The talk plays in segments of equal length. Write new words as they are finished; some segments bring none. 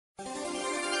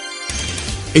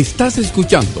Estás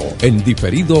escuchando en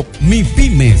diferido Mi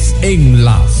Pymes en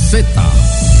la Z.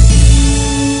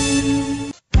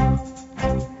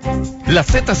 La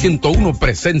Z101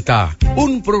 presenta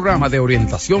un programa de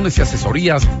orientaciones y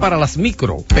asesorías para las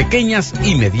micro, pequeñas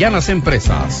y medianas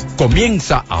empresas.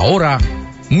 Comienza ahora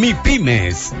Mi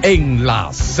Pymes en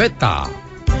la Z.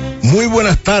 Muy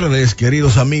buenas tardes,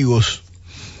 queridos amigos.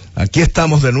 Aquí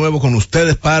estamos de nuevo con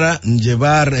ustedes para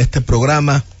llevar este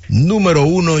programa número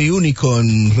 1 y único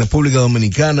en República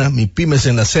Dominicana, Mi Pymes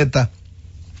en la Z.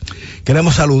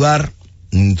 Queremos saludar,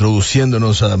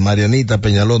 introduciéndonos a Marianita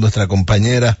Peñalón, nuestra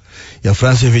compañera, y a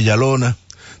Francis Villalona.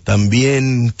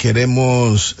 También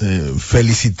queremos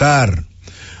felicitar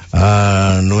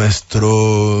a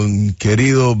nuestro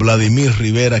querido Vladimir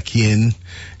Rivera, quien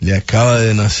le acaba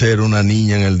de nacer una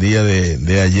niña en el día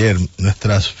de ayer.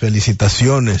 Nuestras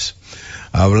felicitaciones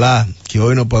a Vlad, que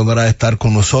hoy no podrá estar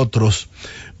con nosotros,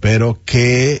 pero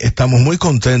que estamos muy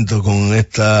contentos con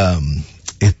esta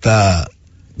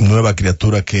nueva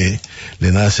criatura que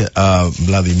le nace a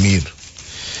Vladimir.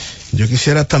 Yo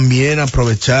quisiera también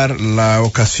aprovechar la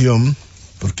ocasión,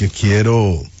 porque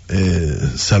quiero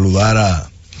saludar a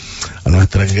una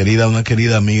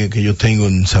querida amiga que yo tengo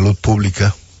en salud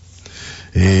pública,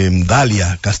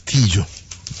 Dalia Castillo,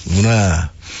 una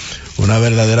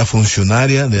verdadera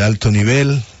funcionaria de alto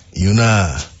nivel y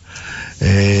una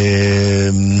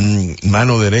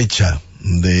mano derecha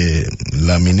de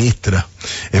la ministra,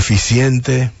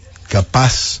 eficiente,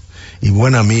 capaz y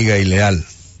buena amiga y leal.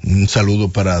 Un saludo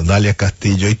para Dalia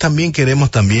Castillo. Y también queremos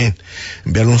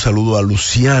enviarle un saludo a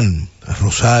Lucián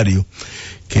Rosario,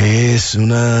 que es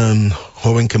una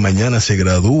joven que mañana se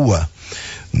gradúa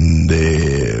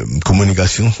de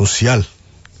comunicación social,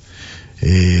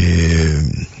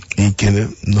 y que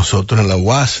nosotros en la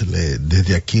UAS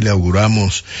desde aquí le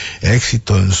auguramos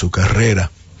éxito en su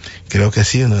carrera. Creo que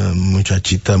sí, una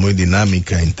muchachita muy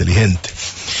dinámica, inteligente.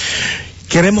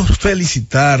 Queremos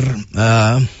felicitar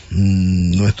a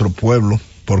nuestro pueblo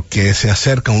porque se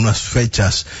acercan unas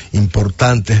fechas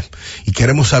importantes y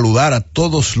queremos saludar a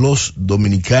todos los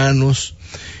dominicanos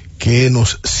que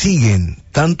nos siguen,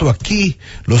 tanto aquí,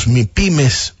 los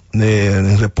MIPYMES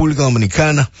en República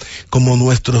Dominicana, como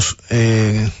nuestros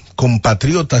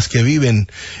compatriotas que viven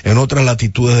en otras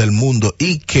latitudes del mundo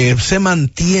y que se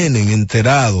mantienen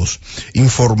enterados,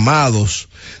 informados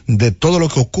de todo lo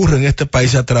que ocurre en este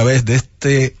país a través de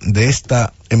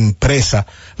esta empresa,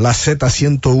 la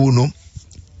Z101,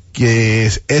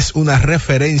 que es una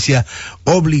referencia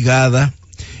obligada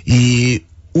y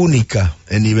única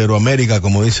en Iberoamérica,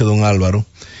 como dice don Álvaro,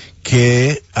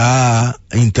 que ha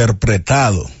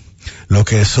interpretado lo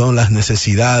que son las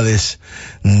necesidades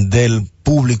del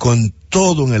público en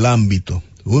el ámbito.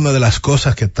 Una de las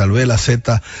cosas que tal vez la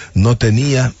Z no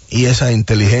tenía, y esa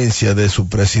inteligencia de su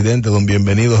presidente, don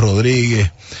Bienvenido Rodríguez,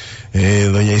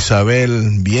 doña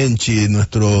Isabel Bienchi,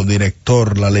 nuestro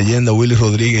director, la leyenda Willy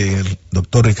Rodríguez, el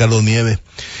doctor Ricardo Nieves,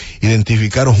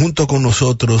 identificaron junto con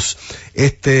nosotros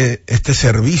este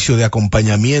servicio de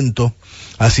acompañamiento,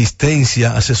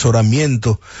 asistencia,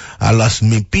 asesoramiento a las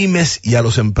MIPYMES y a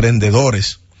los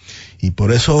emprendedores. Y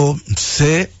por eso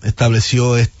se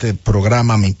estableció este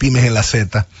programa MIPYMES en la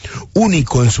Z,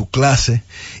 único en su clase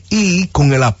y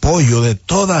con el apoyo de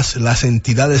todas las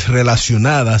entidades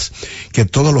relacionadas que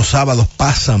todos los sábados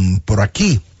pasan por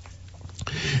aquí.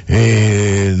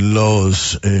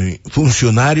 Los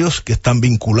funcionarios que están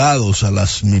vinculados a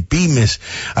las MIPYMES,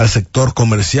 al sector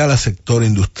comercial, al sector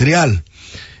industrial,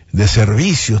 de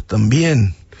servicios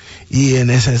también. Y en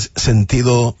ese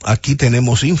sentido, aquí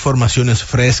tenemos informaciones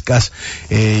frescas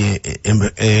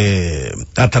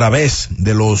a través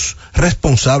de los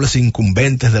responsables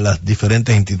incumbentes de las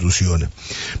diferentes instituciones.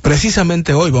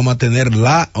 Precisamente hoy vamos a tener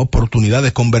la oportunidad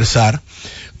de conversar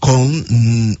con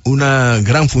una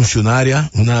gran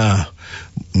funcionaria, una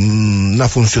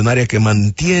funcionaria que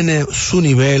mantiene su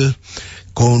nivel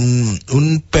con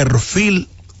un perfil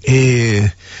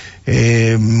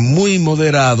muy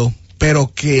moderado,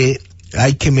 pero que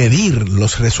hay que medir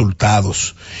los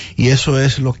resultados. Y eso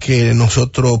es lo que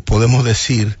nosotros podemos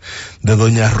decir de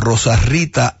doña Rosa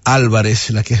Rita Álvarez,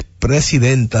 la que es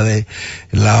presidenta de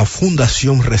la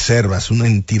Fundación Reservas, una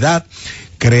entidad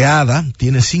creada,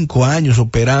 tiene 5 años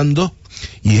operando,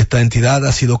 y esta entidad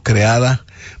ha sido creada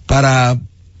para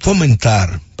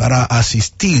fomentar, para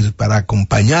asistir, para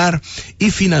acompañar y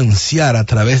financiar a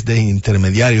través de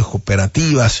intermediarios,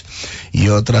 cooperativas y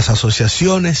otras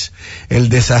asociaciones el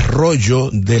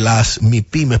desarrollo de las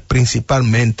MIPYMES,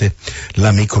 principalmente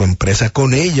la microempresa.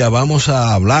 Con ella vamos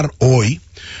a hablar hoy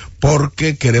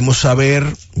porque queremos saber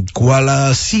cuál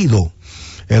ha sido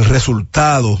el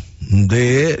resultado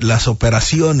de las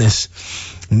operaciones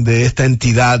de esta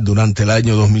entidad durante el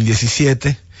año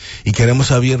 2017 y queremos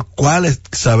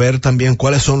saber también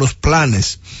cuáles son los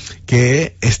planes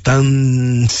que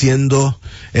están siendo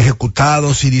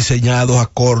ejecutados y diseñados a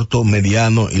corto,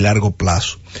 mediano y largo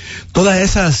plazo. Todas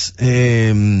esas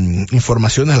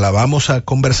informaciones las vamos a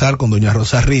conversar con doña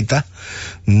Rosa Rita.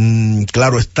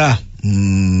 Claro está.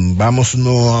 Vamos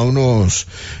a unos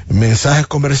mensajes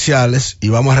comerciales y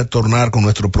vamos a retornar con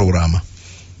nuestro programa.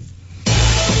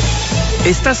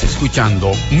 Estás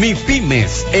escuchando Mi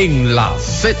Pymes en la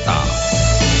Z.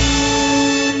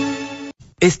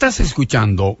 Estás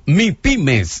escuchando Mi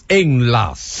Pymes en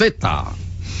la Z.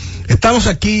 Estamos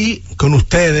aquí con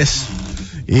ustedes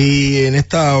y en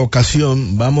esta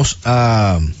ocasión vamos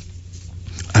a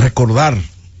recordar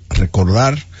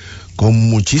con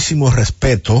muchísimo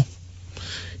respeto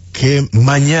que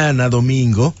mañana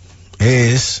domingo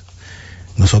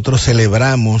nosotros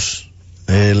celebramos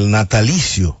el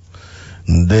natalicio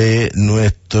de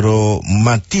nuestro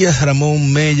Matías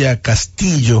Ramón Mella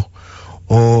Castillo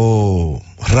o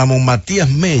Ramón Matías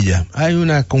Mella. Hay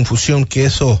una confusión que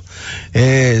eso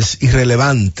es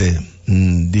irrelevante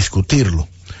discutirlo.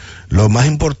 Lo más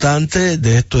importante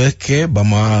de esto es que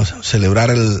vamos a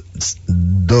celebrar el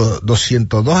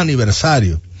 202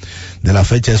 aniversario de la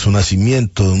fecha de su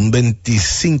nacimiento, un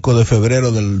 25 de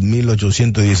febrero del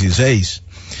 1816.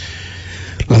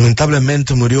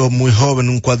 Lamentablemente murió muy joven,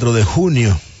 un 4 de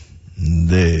junio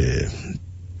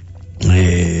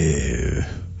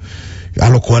a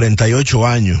los 48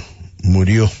 años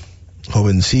murió,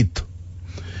 jovencito.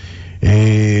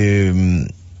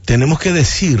 Tenemos que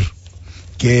decir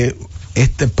que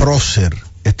este prócer,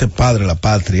 este padre de la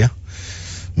patria,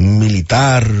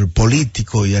 militar,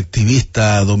 político y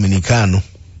activista dominicano,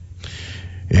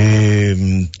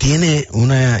 tiene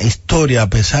una historia, a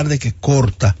pesar de que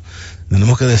corta.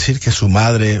 Tenemos que decir que su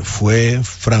madre fue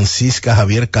Francisca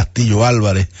Javier Castillo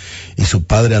Álvarez y su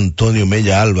padre Antonio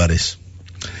Mella Álvarez.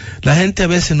 La gente a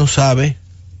veces no sabe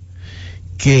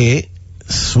que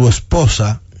su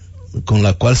esposa, con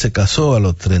la cual se casó a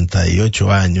los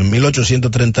 38 años, en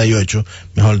 1838,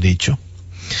 mejor dicho,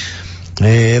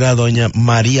 era doña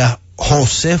María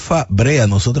Josefa Brea.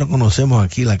 Nosotros conocemos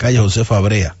aquí la calle Josefa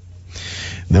Brea,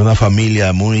 de una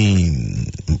familia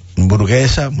muy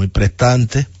burguesa, muy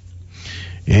prestante,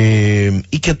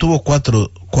 y que tuvo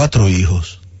cuatro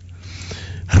hijos: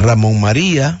 Ramón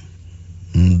María,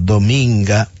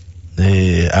 Dominga,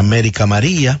 América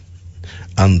María,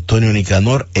 Antonio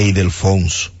Nicanor e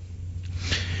Ildefonso.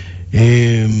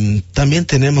 También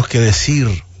tenemos que decir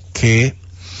que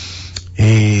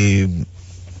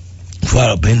fue a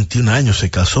los 21 años se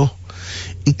casó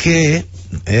y que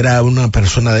era una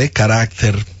persona de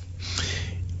carácter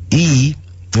y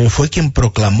fue quien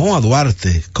proclamó a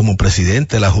Duarte como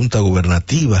presidente de la Junta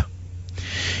Gubernativa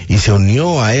y se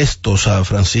unió a estos a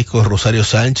Francisco Rosario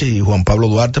Sánchez y Juan Pablo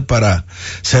Duarte para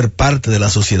ser parte de la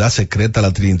sociedad secreta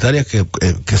La Trinitaria,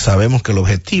 que sabemos que el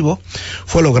objetivo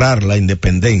fue lograr la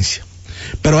independencia.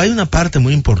 Pero hay una parte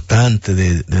muy importante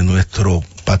de nuestro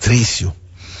patricio,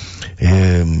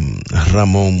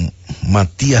 Ramón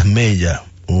Matías Mella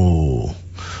o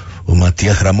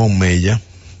Matías Ramón Mella,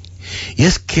 y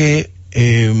es que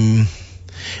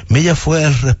Mella fue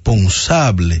el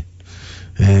responsable,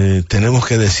 tenemos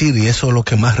que decir, y eso es lo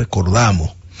que más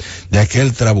recordamos, de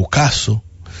aquel trabucazo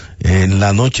en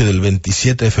la noche del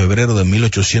 27 de febrero de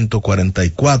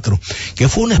 1844, que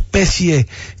fue una especie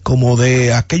como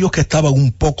de aquellos que estaban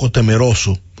un poco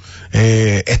temerosos,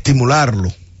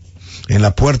 estimularlo en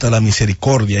la Puerta de la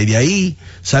Misericordia, y de ahí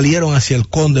salieron hacia el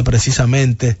Conde,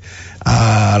 precisamente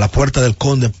a la Puerta del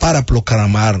Conde, para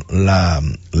proclamar la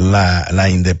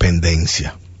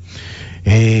independencia.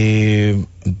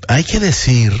 Hay que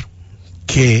decir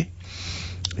que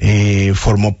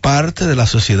formó parte de la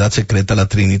sociedad secreta La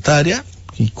Trinitaria,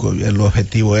 y el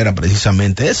objetivo era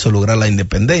precisamente eso, lograr la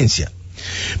independencia.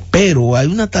 Pero hay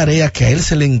una tarea que a él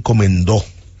se le encomendó,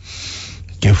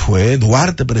 que fue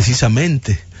Duarte,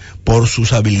 precisamente por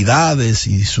sus habilidades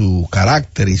y su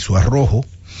carácter y su arrojo,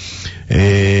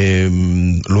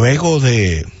 luego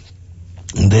de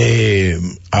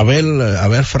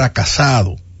haber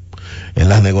fracasado en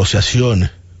las negociaciones,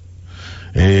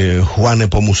 Juan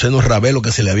Nepomuceno Ravelo,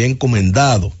 que se le había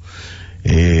encomendado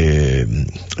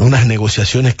unas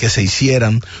negociaciones que se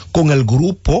hicieran con el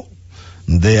grupo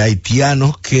de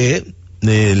haitianos que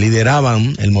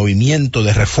lideraban el movimiento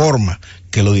de reforma,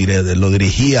 que lo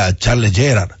dirigía Charles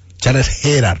Gerard,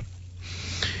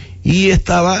 y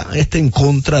estaba en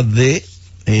contra de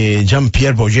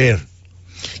Jean-Pierre Boyer,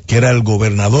 que era el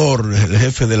gobernador, el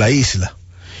jefe de la isla,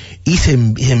 y se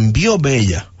envió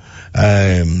Mella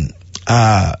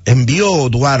envió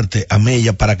Duarte a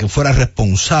Mella para que fuera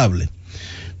responsable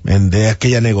de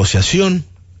aquella negociación,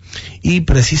 y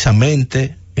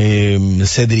precisamente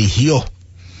se dirigió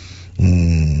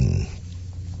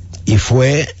y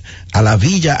fue a la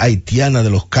villa haitiana de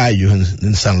Los Cayos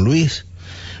en San Luis,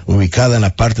 ubicada en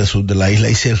la parte sur de la isla,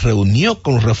 y se reunió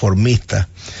con reformistas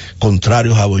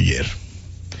contrarios a Boyer,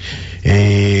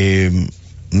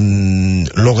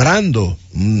 logrando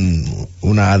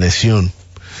una adhesión.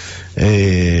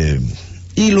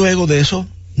 Y luego de eso,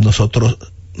 nosotros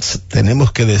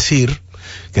tenemos que decir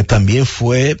que también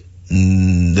fue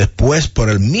después por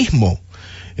el mismo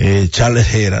Charles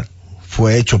Gerard,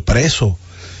 fue hecho preso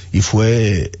y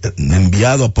fue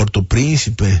enviado a Puerto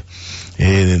Príncipe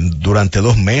durante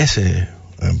 2 meses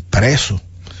preso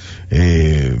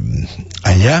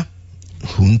allá,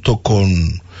 junto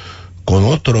con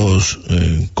otros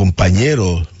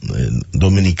compañeros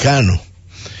dominicanos,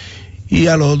 y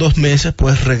a los 2 meses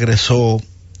pues regresó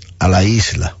a la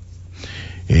isla.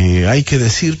 Hay que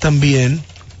decir también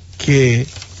que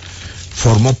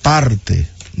formó parte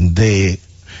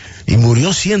y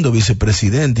murió siendo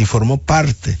vicepresidente, y formó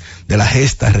parte de la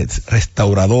gesta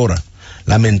restauradora.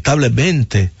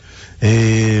 Lamentablemente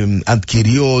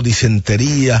adquirió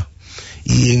disentería,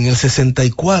 y en el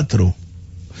 64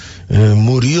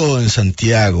 murió en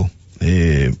Santiago,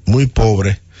 muy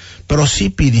pobre, pero sí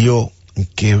pidió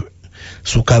que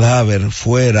su cadáver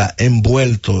fuera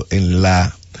envuelto en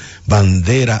la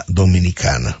bandera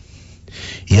dominicana.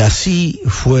 Y así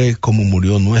fue como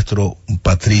murió nuestro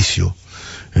patricio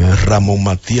Ramón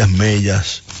Matías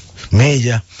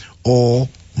Mella, o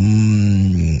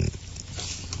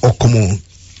como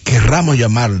querramos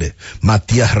llamarle,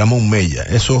 Matías Ramón Mella.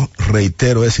 Eso,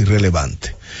 reitero, es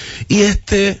irrelevante. Y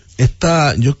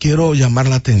yo quiero llamar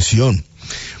la atención,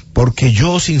 porque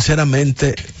yo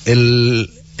sinceramente el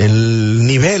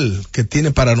nivel que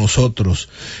tiene para nosotros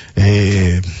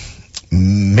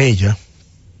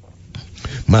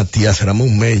Matías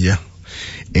Ramón Mella,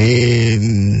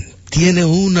 tiene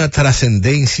una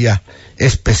trascendencia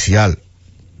especial,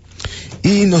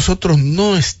 y nosotros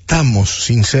no estamos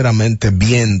sinceramente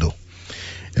viendo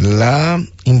la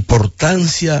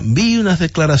importancia. Vi unas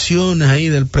declaraciones ahí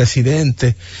del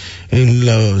presidente en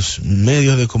los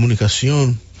medios de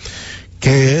comunicación,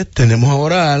 que tenemos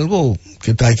ahora algo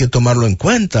que hay que tomarlo en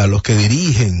cuenta, los que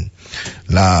dirigen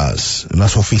las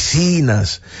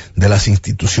oficinas de las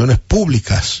instituciones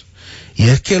públicas, y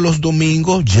es que los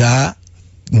domingos ya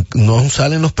no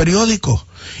salen los periódicos,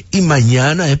 y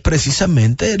mañana es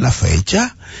precisamente la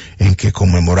fecha en que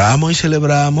conmemoramos y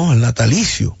celebramos el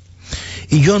natalicio.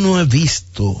 Y yo no he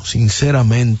visto,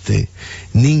 sinceramente,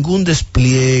 ningún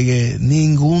despliegue,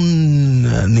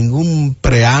 ningún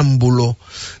preámbulo,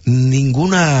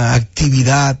 ninguna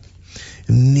actividad,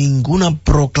 ninguna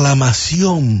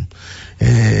proclamación,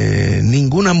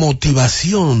 ninguna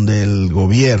motivación del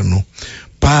gobierno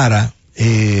para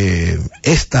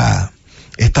esta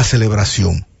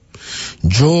celebración.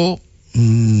 Yo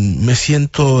me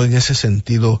siento en ese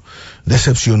sentido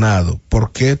decepcionado,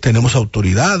 porque tenemos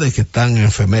autoridades que están en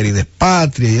efemérides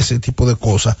patria y ese tipo de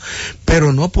cosas,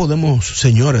 pero no podemos,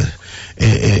 señores,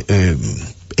 en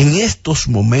estos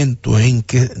momentos en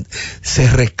que se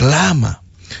reclama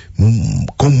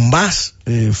con más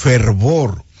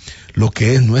fervor lo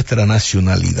que es nuestra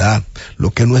nacionalidad,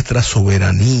 lo que es nuestra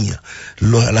soberanía,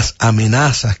 las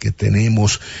amenazas que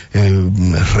tenemos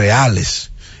reales.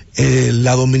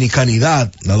 La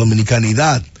dominicanidad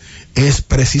es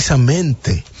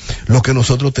precisamente lo que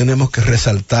nosotros tenemos que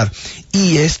resaltar,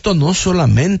 y esto no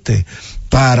solamente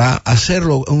para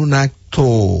hacerlo un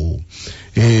acto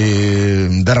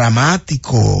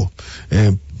dramático,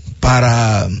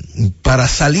 para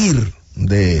salir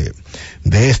de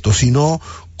esto, sino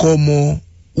como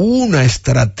una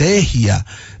estrategia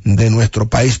de nuestro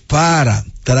país para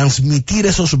transmitir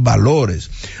esos valores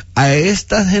a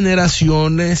estas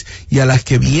generaciones y a las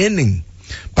que vienen,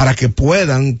 para que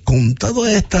puedan, con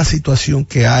toda esta situación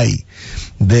que hay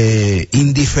de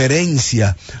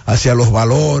indiferencia hacia los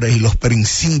valores y los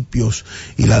principios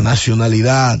y la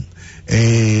nacionalidad,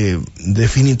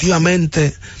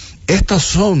 definitivamente estos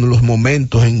son los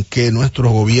momentos en que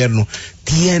nuestros gobiernos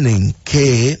tienen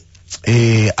que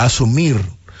asumir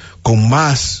con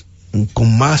más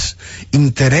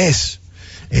interés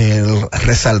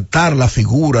resaltar la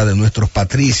figura de nuestros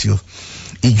patricios.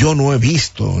 Y yo no he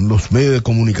visto en los medios de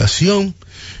comunicación,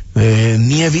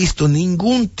 ni he visto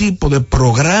ningún tipo de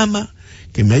programa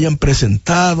que me hayan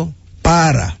presentado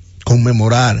para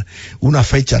conmemorar una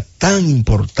fecha tan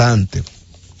importante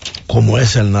como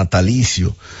es el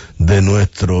natalicio de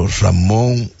nuestro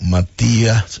Ramón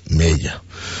Matías Mella.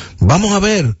 Vamos a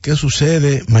ver qué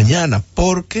sucede mañana,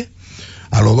 porque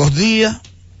a los 2 días,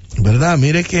 ¿verdad?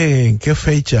 Mire en qué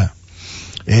fecha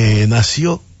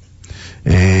nació,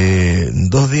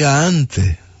 2 días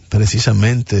antes,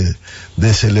 precisamente,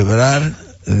 de celebrar,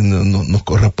 nos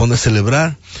corresponde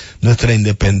celebrar nuestra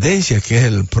independencia, que es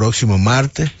el próximo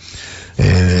martes,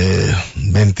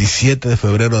 27 de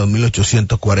febrero de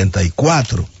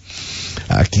 1844.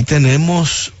 Aquí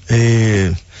tenemos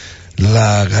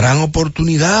la gran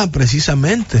oportunidad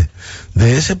precisamente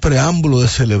de ese preámbulo de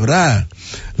celebrar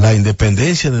la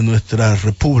independencia de nuestra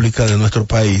república, de nuestro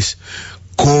país,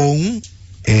 con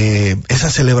esa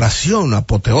celebración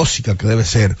apoteósica que debe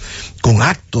ser, con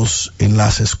actos en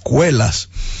las escuelas,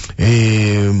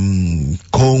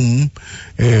 con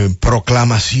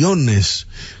proclamaciones,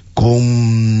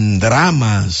 con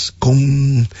dramas,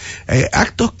 con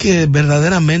actos que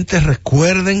verdaderamente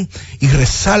recuerden y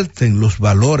resalten los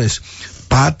valores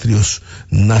patrios,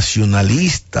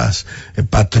 nacionalistas,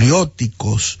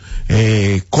 patrióticos,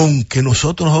 con que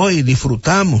nosotros hoy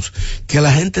disfrutamos, que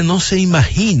la gente no se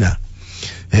imagina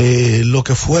lo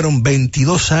que fueron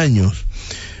 22 años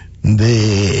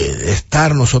de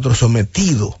estar nosotros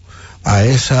sometidos a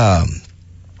esa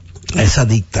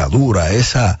dictadura,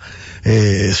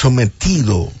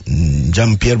 sometido.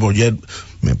 Jean-Pierre Boyer,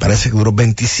 me parece que duró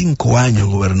 25 años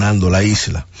gobernando la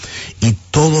isla, y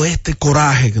todo este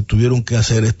coraje que tuvieron que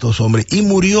hacer estos hombres, y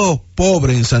murió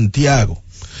pobre en Santiago,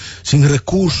 sin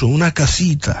recursos, una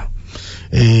casita,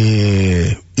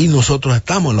 y nosotros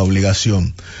estamos en la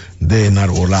obligación de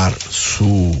enarbolar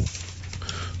su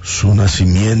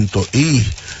nacimiento y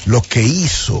lo que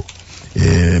hizo.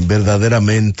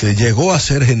 Verdaderamente llegó a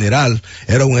ser general,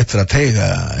 era un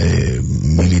estratega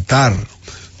militar,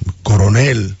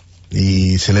 coronel,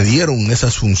 y se le dieron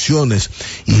esas funciones,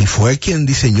 y fue quien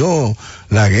diseñó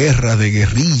la guerra de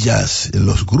guerrillas,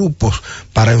 los grupos,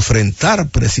 para enfrentar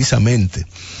precisamente,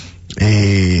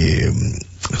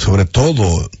 sobre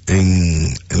todo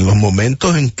en los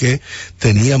momentos en que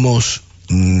teníamos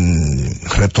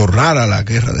retornar a la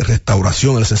guerra de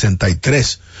restauración el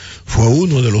 63, fue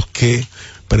uno de los que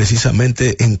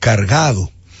precisamente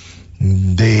encargado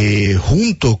de,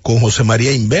 junto con José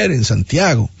María Inver en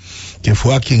Santiago, que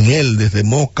fue a quien él desde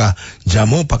Moca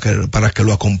llamó para que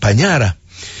lo acompañara,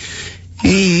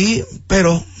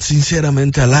 pero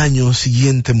sinceramente al año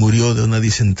siguiente murió de una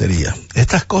disentería.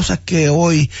 Estas cosas que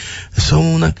hoy son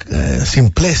una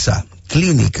simpleza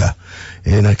clínica,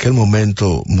 en aquel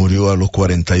momento murió a los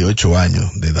 48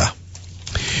 años de edad.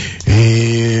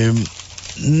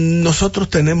 Nosotros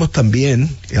tenemos también,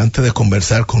 antes de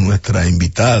conversar con nuestra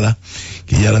invitada,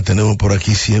 que ya la tenemos por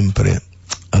aquí siempre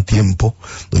a tiempo,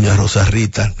 doña Rosa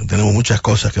Rita, tenemos muchas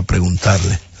cosas que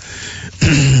preguntarle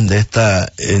de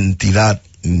esta entidad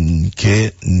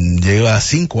que lleva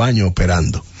 5 años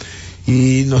operando,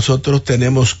 y nosotros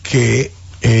tenemos que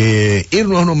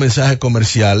irnos a unos mensajes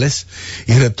comerciales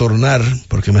y retornar,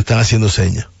 porque me están haciendo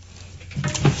señas.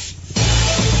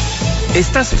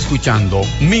 Estás escuchando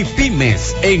Mi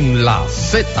Pymes en la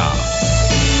Z.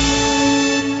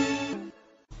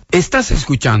 Estás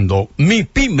escuchando Mi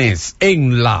Pymes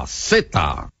en la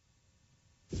Z.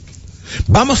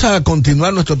 Vamos a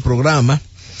continuar nuestro programa,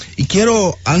 y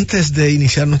quiero, antes de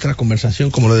iniciar nuestra conversación,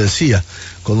 como le decía,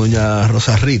 con doña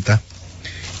Rosa Rita,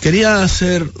 quería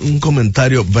hacer un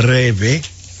comentario breve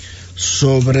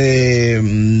sobre,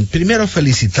 primero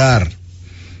felicitar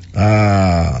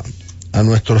a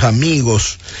nuestros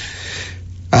amigos,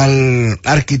 al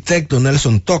arquitecto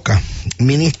Nelson Toca,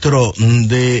 ministro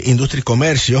de Industria y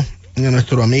Comercio, y a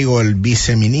nuestro amigo el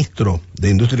viceministro de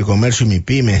Industria y Comercio y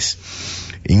MIPYMES,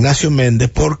 Ignacio Méndez,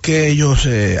 porque ellos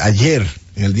en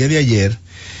el día de ayer,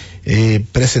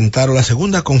 presentaron la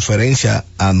segunda conferencia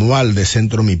anual de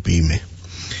Centro MIPYME.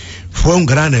 Fue un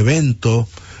gran evento,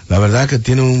 la verdad que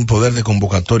tiene un poder de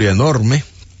convocatoria enorme,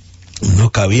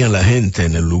 no cabía la gente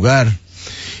en el lugar,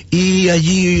 y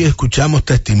allí escuchamos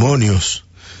testimonios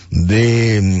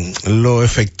de lo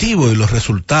efectivo y los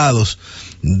resultados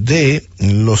de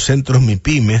los centros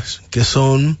MIPYMES, que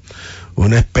son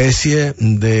una especie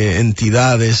de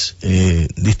entidades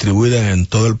distribuidas en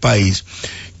todo el país,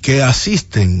 que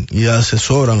asisten y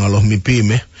asesoran a los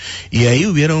MIPYMES, y ahí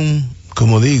hubieron,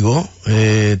 como digo,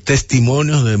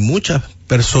 testimonios de muchas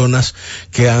personas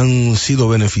que han sido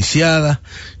beneficiadas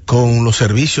con los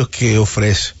servicios que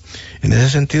ofrece. En ese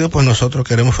sentido, pues nosotros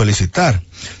queremos felicitar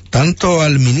tanto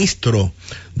al ministro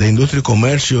de Industria y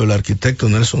Comercio, el arquitecto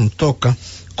Nelson Toca,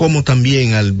 como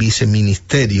también al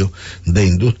Viceministerio de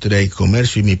Industria y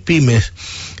Comercio y MIPYMES,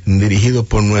 dirigido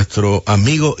por nuestro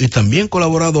amigo y también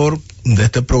colaborador de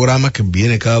este programa que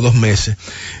viene cada 2 meses,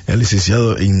 el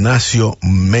licenciado Ignacio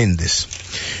Méndez.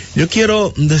 Yo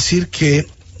quiero decir que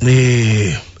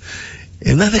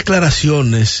en las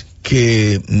declaraciones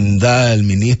que da el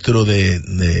ministro de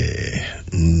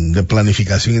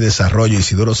Planificación y Desarrollo,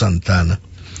 Isidoro Santana,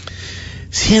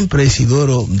 siempre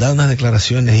Isidoro da unas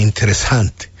declaraciones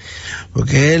interesantes,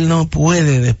 porque él no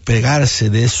puede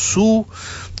despegarse de su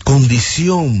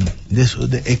condición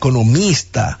de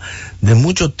economista de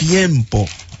mucho tiempo,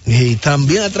 y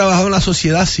también ha trabajado en la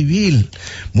sociedad civil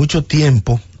mucho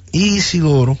tiempo, y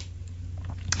Isidoro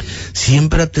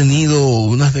siempre ha tenido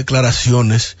unas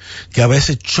declaraciones que a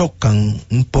veces chocan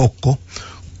un poco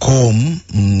con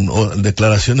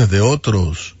declaraciones de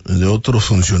otros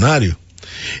funcionarios.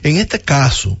 En este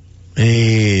caso,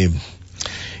 el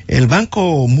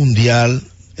Banco Mundial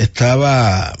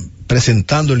estaba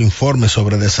presentando el informe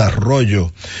sobre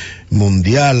desarrollo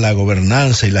mundial, la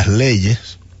gobernanza y las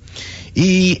leyes,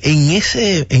 y en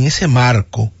ese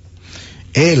marco,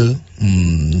 él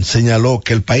señaló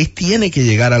que el país tiene que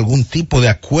llegar a algún tipo de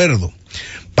acuerdo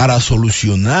para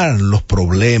solucionar los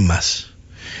problemas,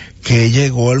 que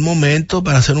llegó el momento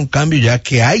para hacer un cambio, ya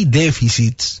que hay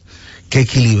déficits que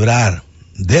equilibrar,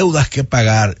 deudas que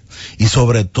pagar, y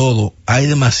sobre todo hay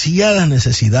demasiadas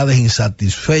necesidades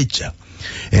insatisfechas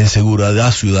en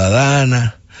seguridad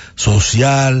ciudadana,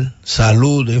 social,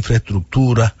 salud,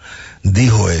 infraestructura.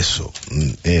 Dijo eso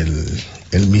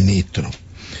el ministro.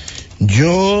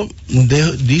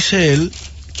 Dice él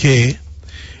que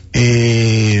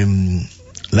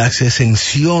las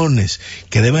exenciones,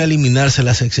 que deben eliminarse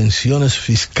las exenciones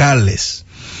fiscales,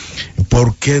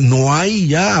 porque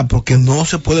no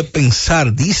se puede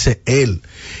pensar, dice él,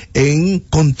 en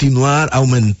continuar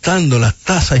aumentando las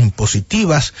tasas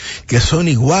impositivas que son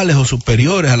iguales o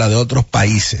superiores a las de otros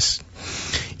países.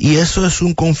 Y eso es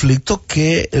un conflicto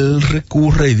que él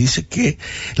recurre y dice que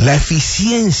la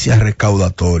eficiencia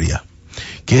recaudatoria,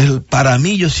 que para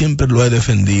mí yo siempre lo he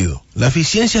defendido, la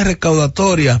eficiencia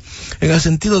recaudatoria en el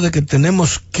sentido de que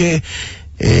tenemos que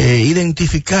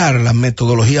identificar la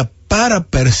metodología para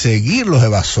perseguir los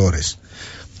evasores.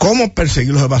 ¿Cómo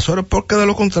perseguir los evasores? Porque de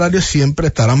lo contrario siempre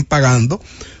estarán pagando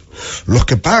los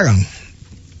que pagan,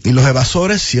 y los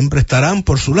evasores siempre estarán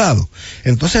por su lado.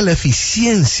 Entonces la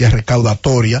eficiencia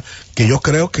recaudatoria, que yo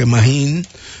creo que Magín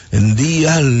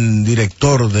Díaz, el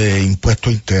director de Impuesto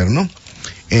Interno,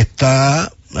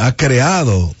 ha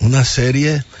creado una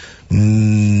serie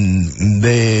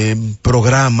de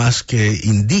programas que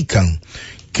indican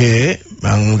que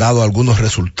han dado algunos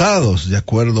resultados de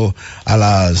acuerdo a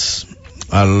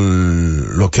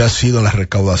lo que ha sido las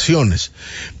recaudaciones.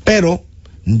 Pero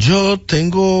yo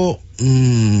tengo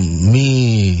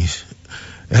mis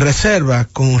reservas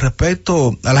con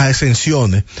respecto a las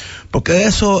exenciones, porque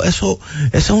eso es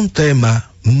un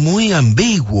tema muy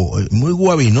ambiguo, muy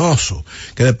guabinoso,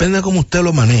 que depende de cómo usted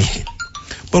lo maneje.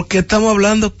 Porque estamos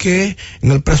hablando que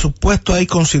en el presupuesto hay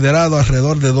considerado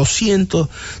alrededor de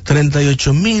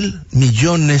 238.000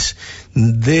 millones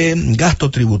de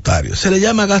gasto tributario. Se le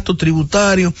llama gasto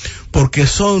tributario porque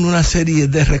son una serie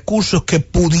de recursos que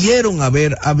pudieron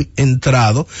haber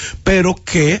entrado, pero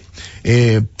que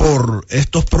por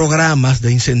estos programas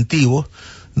de incentivos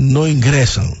no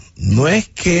ingresan. No es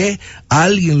que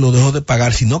alguien lo dejó de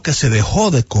pagar, sino que se dejó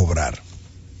de cobrar.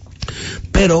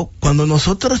 Pero cuando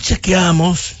nosotros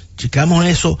chequeamos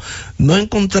eso, no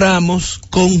encontramos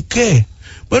con qué.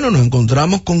 Bueno, nos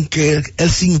encontramos con que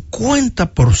el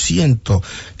 50%,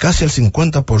 casi el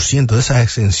 50% de esas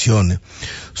exenciones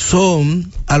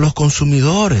son a los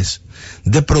consumidores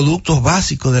de productos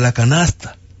básicos de la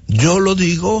canasta. Yo lo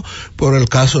digo por el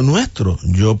caso nuestro.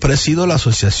 Yo presido la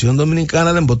Asociación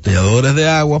Dominicana de Embotelladores de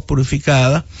Agua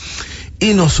Purificada,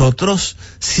 y nosotros,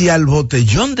 si al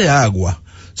botellón de agua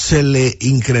se le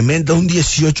incrementa un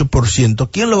 18%,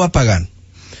 ¿quién lo va a pagar?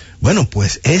 Bueno,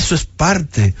 pues eso es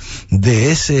parte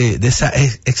de esas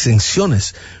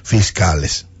exenciones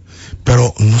fiscales.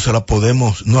 Pero no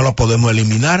la podemos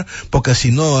eliminar, porque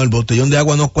si no, el botellón de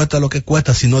agua no cuesta lo que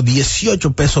cuesta, sino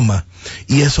 18 pesos más.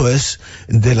 Y eso es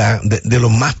del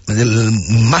más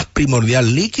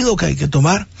primordial líquido que hay que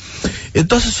tomar.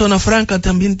 Entonces, Zona Franca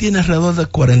también tiene alrededor de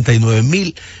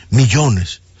 49.000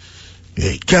 millones.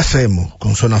 ¿Qué hacemos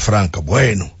con Zona Franca?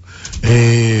 Bueno,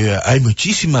 hay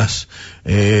muchísimas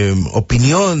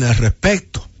opiniones al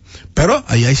respecto, pero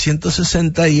ahí hay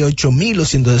 168.000 o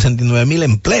 169.000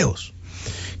 empleos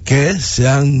que se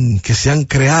han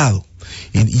creado.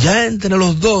 Y ya entre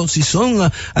los dos, si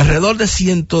son alrededor de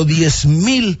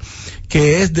 110.000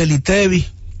 que es del ITEBI,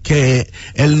 que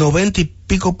el 90 y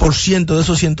pico por ciento de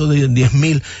esos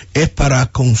 110,000 es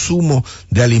para consumo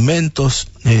de alimentos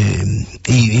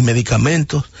y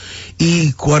medicamentos,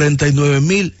 y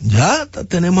 49,000, ya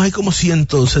tenemos ahí como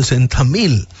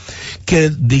 160,000,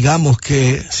 que digamos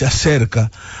que se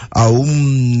acerca a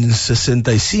un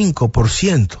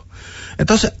 65%.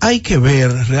 Entonces hay que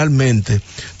ver realmente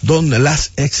donde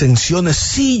las exenciones.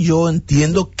 Sí, yo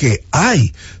entiendo que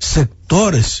hay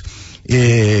sectores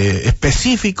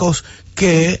específicos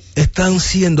que están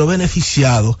siendo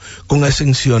beneficiados con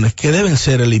exenciones que deben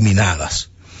ser eliminadas,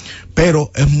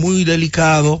 pero es muy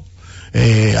delicado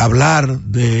hablar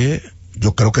de,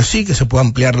 yo creo que sí, que se puede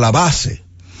ampliar la base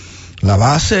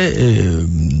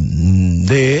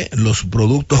de los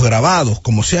productos gravados,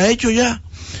 como se ha hecho ya.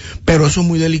 Pero eso es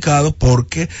muy delicado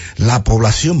porque la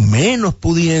población menos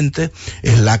pudiente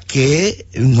es la que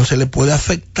no se le puede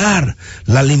afectar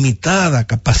la limitada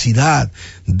capacidad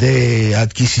de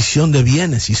adquisición de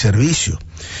bienes y servicios.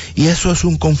 Y eso es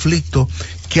un conflicto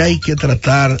que hay que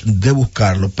tratar de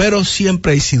buscarlo. Pero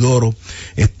siempre Isidoro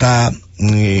está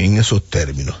en esos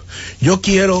términos. Yo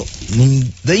quiero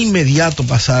de inmediato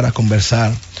pasar a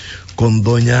conversar con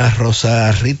doña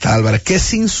Rosa Rita Álvarez, que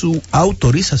sin su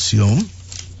autorización,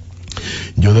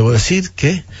 yo debo decir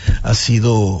que ha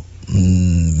sido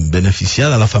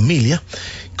beneficiada la familia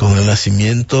con el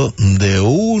nacimiento de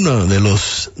uno de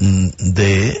los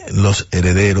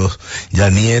herederos, ya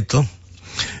nieto,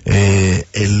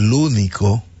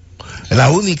 la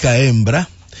única hembra,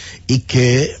 y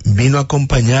que vino a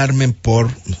acompañarme por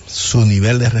su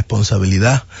nivel de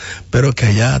responsabilidad, pero que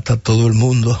allá está todo el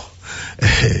mundo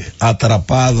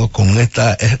atrapado con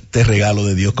este regalo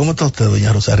de Dios. ¿Cómo está usted,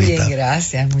 doña Rosarita? Bien,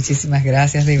 gracias, muchísimas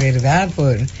gracias de verdad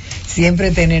por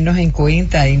siempre tenernos en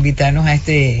cuenta e invitarnos a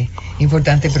este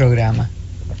importante programa.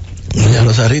 Doña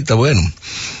Rosarita, bueno,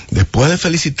 después de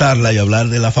felicitarla y hablar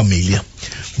de la familia,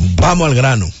 vamos al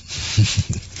grano.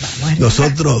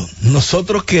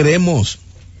 Nosotros queremos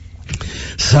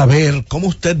saber cómo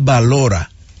usted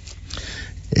valora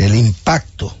el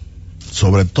impacto,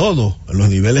 sobre todo en los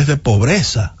niveles de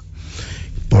pobreza,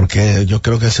 porque yo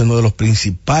creo que es uno de los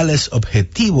principales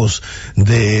objetivos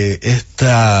de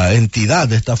esta entidad,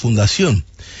 de esta fundación.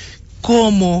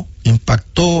 ¿Cómo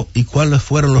impactó y cuáles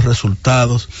fueron los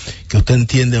resultados que usted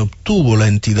entiende obtuvo la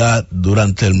entidad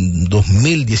durante el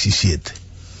 2017?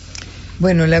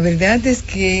 Bueno, la verdad es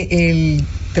que el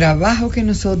trabajo que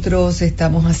nosotros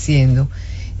estamos haciendo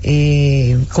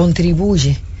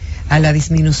contribuye a la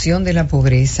disminución de la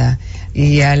pobreza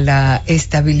y a la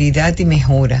estabilidad y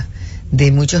mejora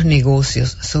de muchos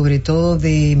negocios, sobre todo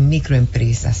de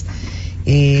microempresas.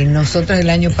 Nosotros el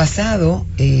año pasado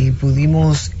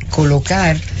pudimos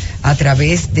colocar a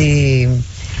través de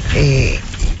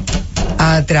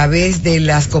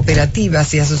las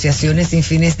cooperativas y asociaciones sin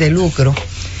fines de lucro,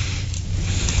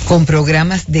 con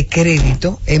programas de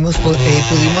crédito, pudimos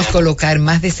colocar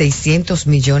más de 600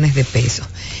 millones de pesos,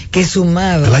 que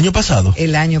sumados... ¿El año pasado?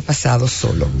 El año pasado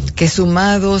solo, que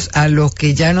sumados a los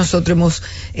que ya nosotros hemos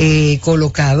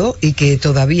colocado, y que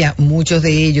todavía muchos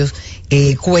de ellos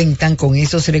cuentan con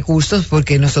esos recursos,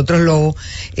 porque nosotros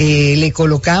le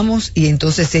colocamos y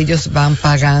entonces ellos van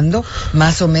pagando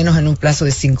más o menos en un plazo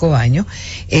de 5 años,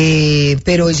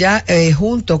 pero ya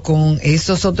junto con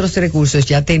esos otros recursos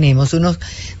ya tenemos unos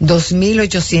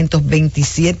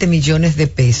 2.827 millones de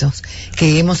pesos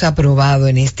que hemos aprobado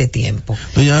en este tiempo.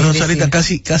 Doña Rosarita,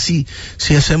 casi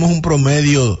si hacemos un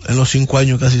promedio en los 5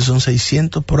 años, casi son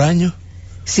 600 por año.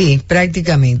 Sí,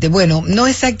 prácticamente. Bueno, no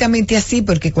exactamente así,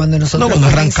 porque cuando nosotros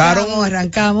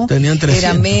arrancamos, tenían 300.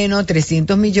 Era menos,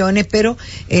 300 millones, pero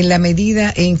en la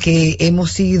medida en que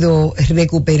hemos ido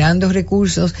recuperando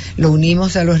recursos, lo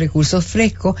unimos a los recursos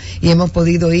frescos y hemos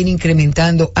podido ir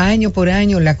incrementando año por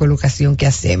año la colocación que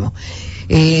hacemos.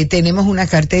 Tenemos una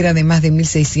cartera de más de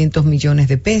 1.600 millones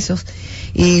de pesos,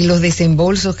 y los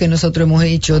desembolsos que nosotros hemos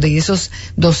hecho de esos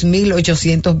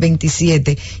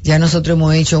 2.827, ya nosotros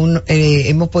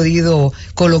hemos podido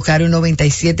colocar un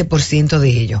 97% de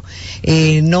ellos.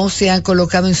 No se han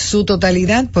colocado en su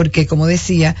totalidad porque, como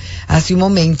decía hace un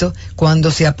momento,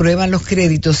 cuando se aprueban los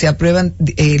créditos, se aprueban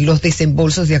los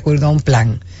desembolsos de acuerdo a un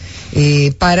plan.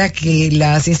 Para que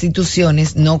las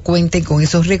instituciones no cuenten con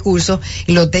esos recursos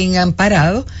y lo tengan parado,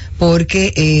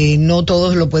 porque no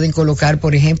todos lo pueden colocar,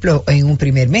 por ejemplo, en un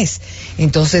primer mes.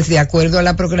 Entonces, de acuerdo a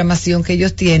la programación que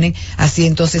ellos tienen, así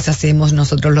entonces hacemos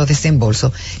nosotros los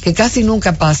desembolsos, que casi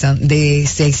nunca pasan de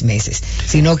 6 meses,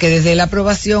 sino que desde la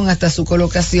aprobación hasta su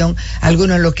colocación,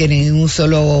 algunos lo quieren en un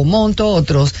solo monto,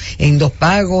 otros en 2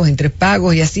 pagos, en 3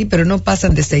 pagos y así, pero no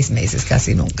pasan de 6 meses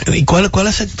casi nunca. ¿Y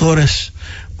cuáles sectores?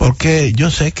 Porque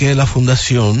yo sé que la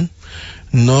fundación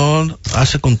no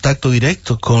hace contacto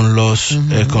directo con los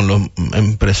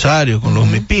empresarios, con los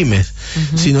MIPYMES,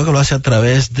 sino que lo hace a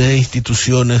través de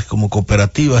instituciones como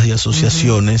cooperativas y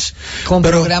asociaciones. Con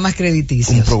programas crediticios.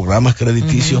 Con programas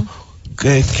crediticios.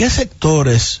 ¿Qué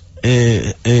sectores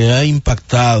ha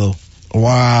impactado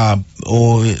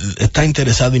o está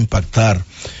interesado en impactar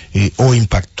o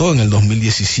impactó en el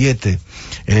 2017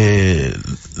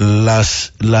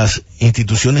 las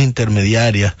instituciones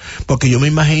intermediarias? Porque yo me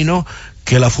imagino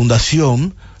que la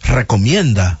fundación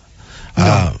recomienda.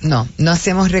 No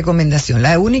hacemos recomendación.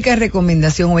 La única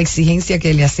recomendación o exigencia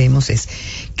que le hacemos es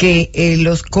que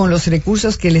con los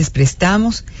recursos que les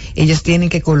prestamos, ellos tienen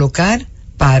que colocar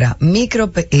para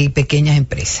micro y pequeñas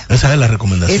empresas. Esa es la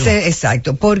recomendación.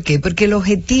 Exacto. ¿Por qué? Porque el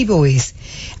objetivo es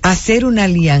hacer una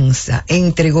alianza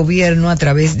entre gobierno a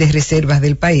través de reservas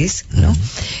del país, ¿no?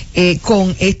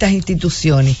 Con estas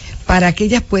instituciones para que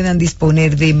ellas puedan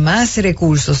disponer de más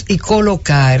recursos y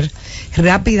colocar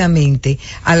rápidamente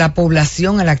a la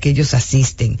población a la que ellos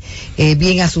asisten,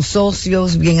 bien a sus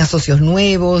socios, bien a socios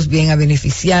nuevos, bien a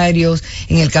beneficiarios,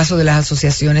 en el caso de las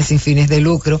asociaciones sin fines de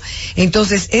lucro.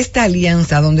 Entonces, esta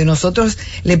alianza donde nosotros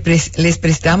les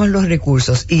prestamos los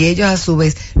recursos y ellos a su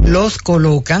vez los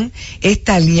colocan,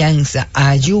 esta alianza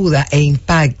ayuda e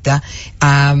impacta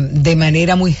de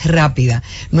manera muy rápida.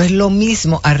 No es lo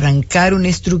mismo arrancar una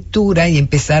estructura y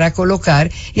empezar a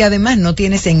colocar, y además no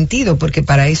tiene sentido porque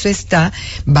para eso está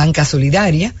Banca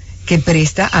Solidaria, que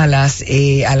presta a las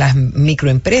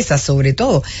microempresas, sobre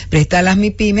todo presta a las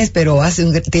MIPYMES, pero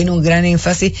tiene un gran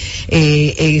énfasis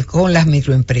con las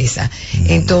microempresas.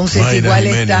 Entonces igual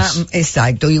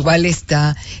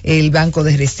está el Banco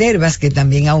de Reservas, que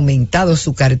también ha aumentado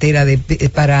su cartera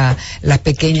para las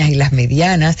pequeñas y las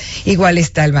medianas. Igual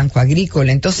está el Banco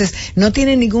Agrícola. Entonces no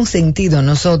tiene ningún sentido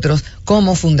nosotros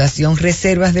como Fundación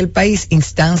Reservas del País,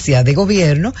 instancia de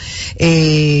gobierno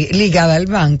ligada al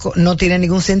banco, no tiene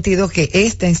ningún sentido que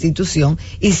esta institución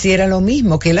hiciera lo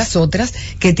mismo que las otras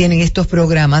que tienen estos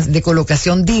programas de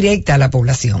colocación directa a la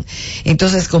población.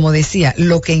 Entonces, como decía,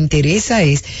 lo que interesa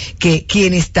es que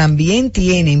quienes también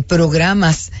tienen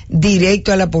programas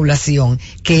directo a la población,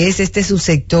 que es este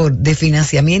subsector de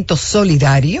financiamiento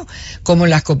solidario, como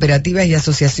las cooperativas y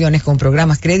asociaciones con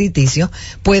programas crediticios,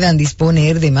 puedan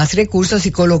disponer de más recursos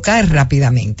y colocar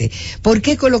rápidamente. ¿Por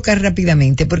qué colocar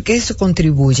rápidamente? Porque eso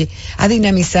contribuye a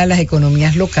dinamizar las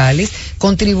economías locales,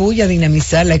 contribuye a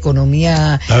dinamizar la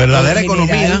economía, la verdadera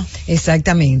economía.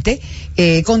 Exactamente.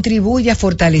 Contribuye a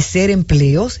fortalecer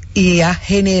empleos y a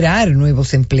generar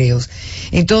nuevos empleos.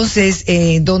 Entonces,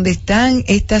 donde están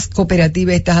estas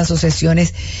cooperativas, estas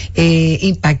asociaciones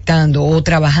impactando o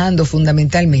trabajando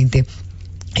fundamentalmente,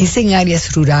 es en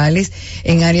áreas rurales,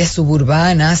 en áreas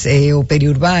suburbanas o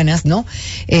periurbanas, ¿no?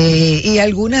 Y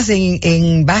algunas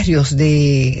en barrios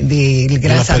del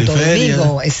Gran Santo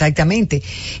Domingo, exactamente.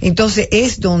 Entonces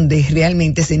es donde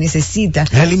realmente se necesita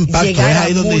llegar a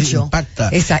mucho,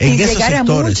 y llegar a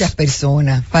muchas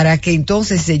personas para que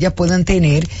entonces ellas puedan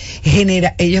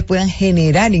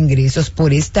generar ingresos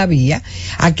por esta vía,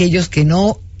 aquellos que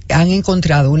no han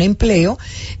encontrado un empleo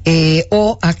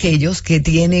o aquellos que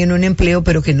tienen un empleo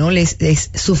pero que no les es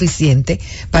suficiente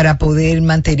para poder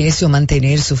mantenerse o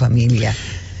mantener su familia.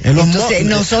 Entonces,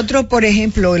 nosotros, por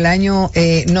ejemplo,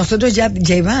 nosotros ya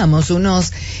llevamos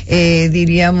unos,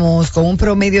 diríamos, con un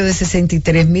promedio de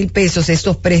 63,000 pesos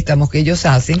estos préstamos que ellos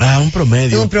hacen. Un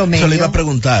promedio. Eso le iba a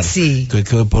preguntar. Sí.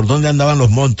 ¿Por dónde andaban los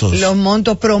montos? Los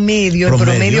montos el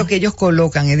promedio que ellos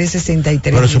colocan es de 63,000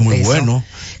 pesos. Pero eso es muy bueno.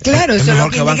 Claro, eso es lo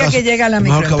que indica que llega a la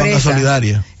microempresa. Mejor que Banca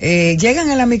Solidaria.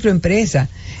 Llegan a la microempresa.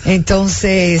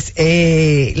 Entonces,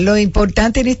 lo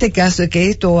importante en este caso es que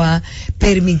esto ha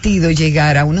permitido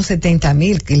llegar a unos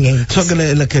 70,000 clientes. Eso que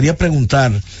le quería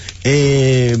preguntar,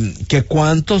 que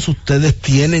cuántos ustedes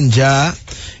tienen ya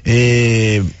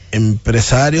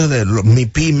empresarios de los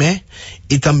MIPYME,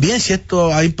 y también si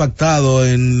esto ha impactado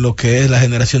en lo que es la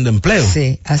generación de empleo.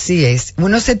 Sí, así es.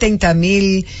 Unos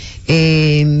 70,000,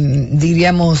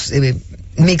 diríamos,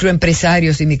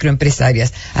 microempresarios y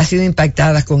microempresarias han sido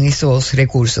impactadas con esos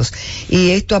recursos,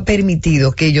 y esto ha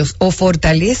permitido que ellos o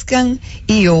fortalezcan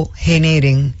y o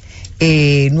generen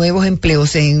nuevos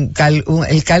empleos. El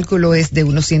cálculo es de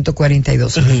unos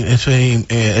 142,000.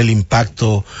 El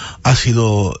impacto ha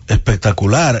sido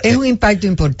espectacular. Es un impacto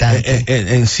importante.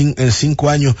 En 5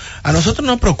 años. A nosotros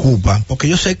nos preocupa, porque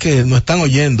yo sé que nos están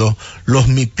oyendo los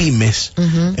MIPYMES,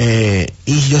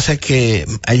 y yo sé que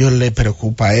a ellos les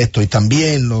preocupa esto, y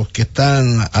también los que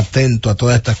están atentos a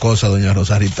todas estas cosas, doña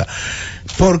Rosarita,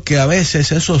 porque a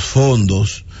veces esos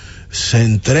fondos se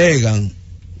entregan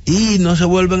y no se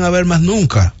vuelven a ver más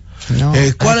nunca. No,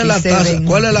 ¿Cuál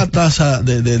es la tasa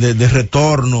de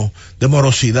retorno, de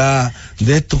morosidad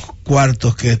de estos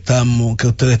cuartos que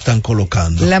ustedes están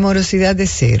colocando? La morosidad de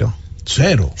cero.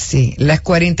 ¿Cero? Sí, las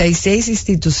 46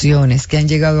 instituciones que han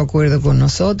llegado a acuerdo con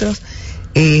nosotros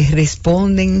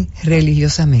responden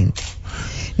religiosamente.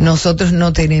 Nosotros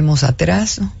no tenemos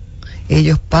atraso.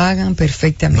 Ellos pagan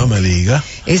perfectamente. No me diga.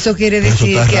 Eso quiere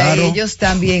decir que a ellos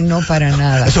también no para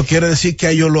nada. Eso quiere decir que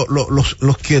a ellos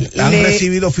los que han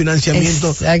recibido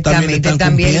financiamiento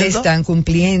también le están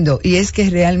cumpliendo. Y es que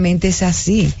realmente es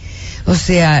así. O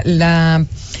sea,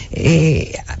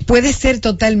 puede ser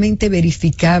totalmente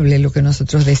verificable lo que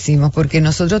nosotros decimos, porque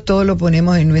nosotros todo lo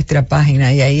ponemos en nuestra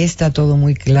página y ahí está todo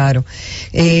muy claro.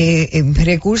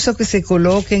 Recursos que se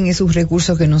coloquen, esos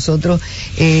recursos que nosotros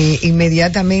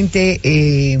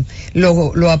inmediatamente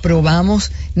lo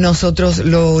aprobamos, nosotros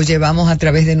lo llevamos a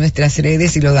través de nuestras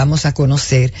redes y lo damos a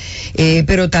conocer.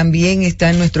 Pero también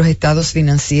están nuestros estados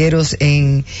financieros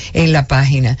en la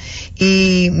página.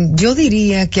 Y yo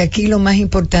diría que aquí lo más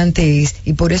importante es,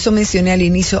 y por eso mencioné al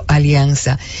inicio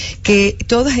alianza, que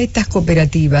todas estas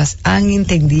cooperativas han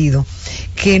entendido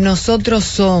que nosotros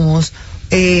somos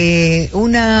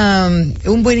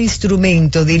un buen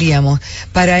instrumento, diríamos,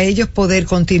 para ellos poder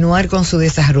continuar con su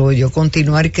desarrollo,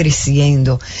 continuar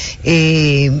creciendo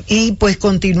y pues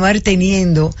continuar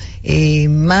teniendo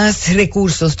más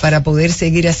recursos para poder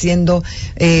seguir haciendo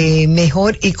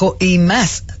mejor y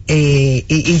más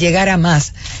y llegar a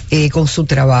más con su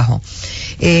trabajo.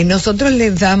 Nosotros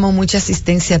les damos mucha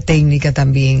asistencia técnica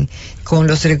también con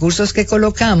los recursos que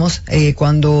colocamos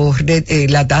cuando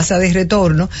la tasa de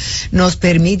retorno nos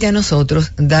permite a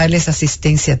nosotros darles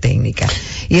asistencia técnica,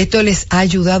 y esto les ha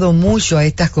ayudado mucho a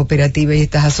estas cooperativas y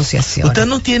estas asociaciones. Usted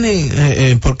no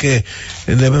tiene, porque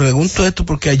le pregunto esto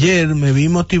porque ayer me vi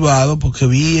motivado porque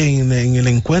vi en el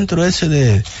encuentro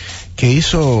ese que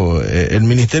hizo el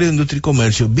Ministerio de Industria y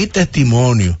Comercio, vi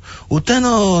testimonio. ¿Usted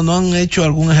no han hecho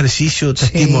algún ejercicio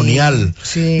testimonial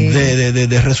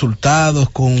de resultados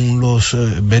con los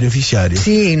beneficiarios?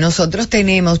 Sí, nosotros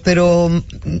tenemos, pero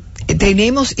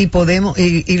tenemos y podemos,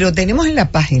 y lo tenemos en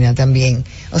la página también.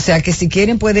 O sea que si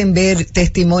quieren pueden ver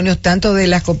testimonios tanto de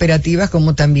las cooperativas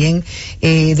como también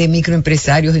de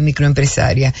microempresarios y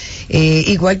microempresarias.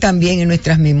 Igual también en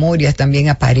nuestras memorias también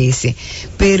aparece.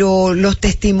 Pero los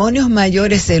testimonios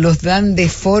mayores se los dan de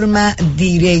forma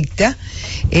directa,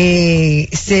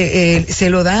 se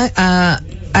lo dan a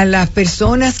las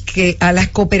personas a las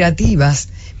cooperativas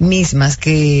mismas,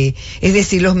 es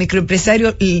decir, los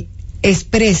microempresarios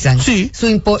expresan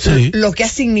lo que ha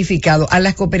significado a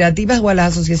las cooperativas o a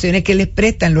las asociaciones que les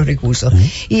prestan los recursos.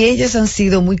 Y ellos han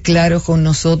sido muy claros con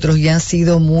nosotros y han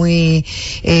sido muy,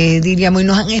 diríamos, y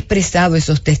nos han expresado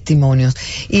esos testimonios.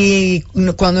 Y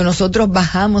cuando nosotros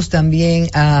bajamos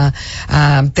también a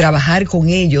trabajar con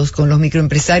ellos, con los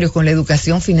microempresarios, con la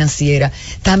educación financiera,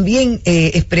 también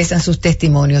expresan sus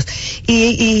testimonios.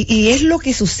 Y es lo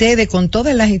que sucede con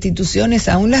todas las instituciones,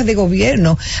 aún las de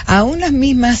gobierno, aún las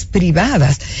mismas privadas,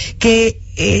 que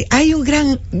hay un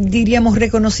gran, diríamos,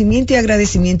 reconocimiento y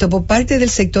agradecimiento por parte del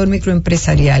sector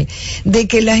microempresarial de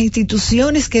que las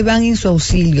instituciones que van en su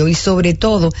auxilio y sobre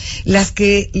todo las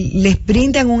que les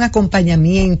brindan un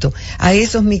acompañamiento a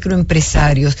esos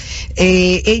microempresarios,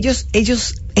 ellos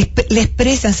le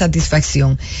expresan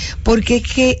satisfacción, porque es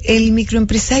que el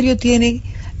microempresario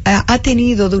ha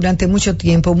tenido durante mucho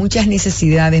tiempo muchas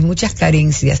necesidades, muchas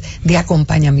carencias de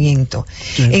acompañamiento.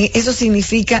 Eso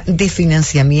significa de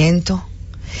financiamiento,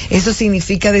 eso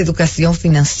significa de educación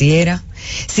financiera,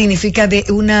 significa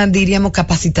diríamos,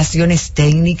 capacitaciones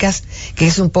técnicas, que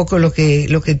es un poco lo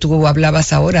que tú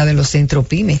hablabas ahora de los centros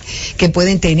pymes, que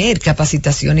pueden tener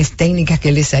capacitaciones técnicas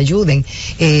que les ayuden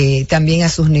también a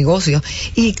sus negocios.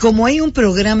 Y como hay un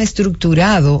programa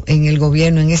estructurado en el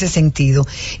gobierno en ese sentido,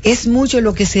 es mucho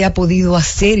lo que se ha podido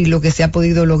hacer y lo que se ha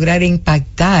podido lograr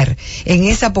impactar en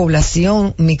esa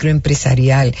población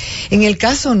microempresarial. En el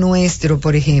caso nuestro,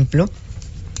 por ejemplo,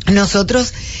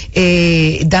 nosotros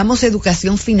damos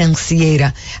educación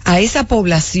financiera a esa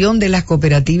población de las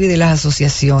cooperativas y de las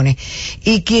asociaciones,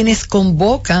 y quienes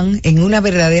convocan en una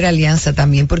verdadera alianza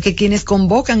también, porque quienes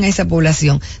convocan a esa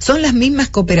población son las mismas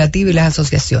cooperativas y las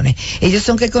asociaciones. Ellos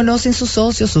son que conocen sus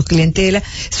socios, sus clientela,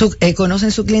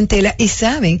 conocen su clientela y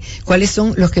saben cuáles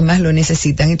son los que más lo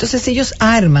necesitan. Entonces ellos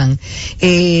arman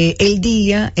el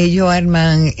día,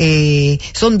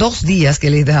 son 2 días que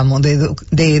les damos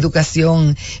de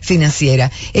educación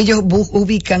financiera. Ellos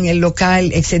ubican el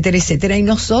local, etcétera, etcétera, y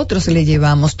nosotros le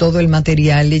llevamos todo el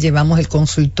material, le llevamos el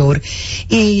consultor,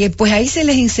 y pues ahí se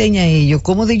les enseña a ellos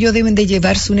cómo ellos deben de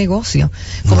llevar su negocio,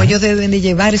 cómo ellos deben de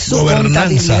llevar su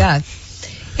contabilidad.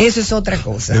 Eso es otra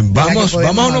cosa. Vamos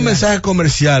a unos mensajes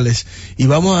comerciales y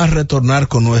vamos a retornar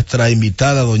con nuestra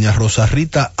invitada, doña Rosa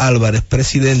Rita Álvarez,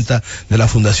 presidenta de la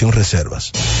Fundación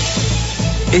Reservas.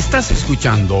 Estás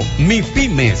escuchando Mi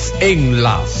Pymes en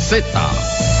la Z.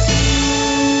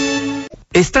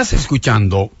 Estás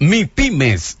escuchando Mi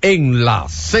Pymes en la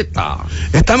Z.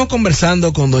 Estamos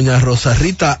conversando con doña Rosa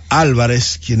Rita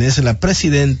Álvarez, quien es la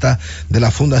presidenta de la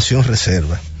Fundación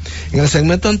Reserva. En el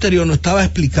segmento anterior nos estaba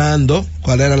explicando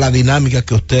cuál era la dinámica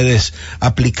que ustedes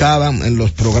aplicaban en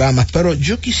los programas, pero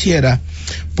yo quisiera,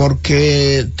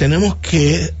 porque tenemos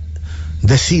que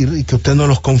decir, y que usted nos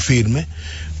los confirme,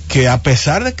 que a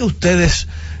pesar de que ustedes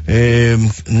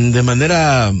de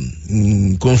manera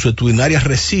consuetudinaria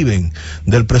reciben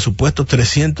del presupuesto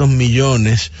 300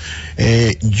 millones,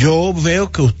 yo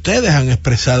veo que ustedes han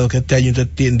expresado que este año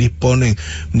disponen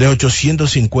de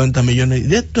 850 millones.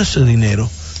 ¿De todo ese dinero?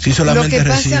 Si solamente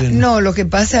reciben. No, lo que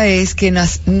pasa es que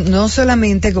no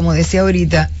solamente, como decía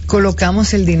ahorita,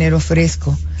 colocamos el dinero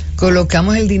fresco,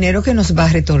 colocamos el dinero que nos va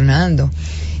retornando.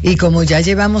 Y como ya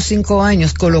llevamos 5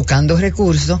 años colocando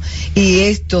recursos y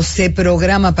esto se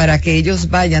programa para que ellos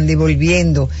vayan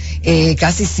devolviendo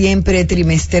casi siempre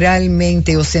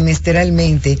trimestralmente o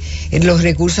semestralmente los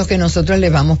recursos que nosotros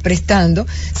les vamos prestando,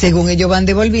 según ellos van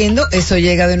devolviendo, eso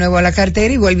llega de nuevo a la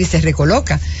cartera y vuelve y se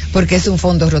recoloca, porque es un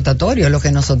fondo rotatorio lo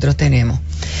que nosotros tenemos.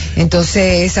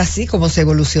 Entonces es así como se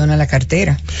evoluciona la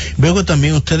cartera. Veo que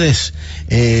también ustedes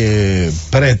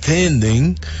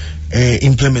pretenden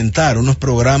implementar unos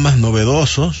programas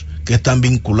novedosos que están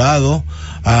vinculados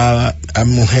a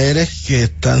mujeres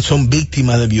que son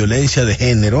víctimas de violencia de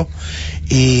género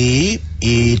y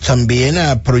también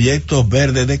a proyectos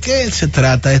verdes. ¿De qué se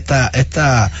trata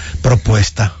esta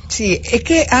propuesta? Sí, es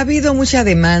que ha habido mucha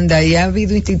demanda y ha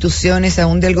habido instituciones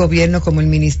aún del gobierno como el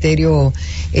Ministerio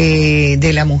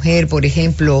de la Mujer, por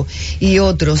ejemplo, y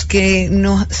otros que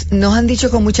nos han dicho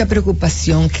con mucha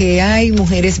preocupación que hay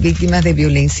mujeres víctimas de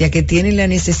violencia que tienen la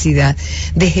necesidad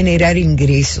de generar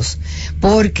ingresos,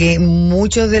 porque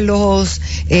muchos de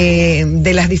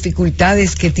las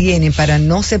dificultades que tienen para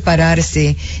no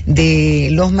separarse de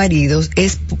los maridos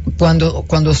es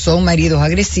cuando son maridos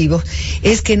agresivos,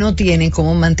 es que no tienen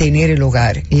cómo mantener el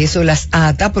hogar, y eso las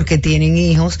ata porque tienen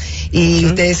hijos y sí.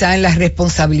 Ustedes saben la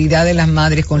responsabilidad de las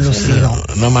madres con los hijos.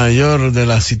 La mayor de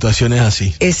las situaciones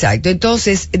así. Exacto,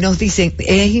 entonces nos dicen,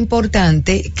 es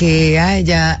importante que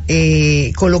haya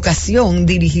colocación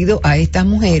dirigido a estas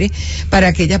mujeres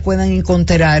para que ellas puedan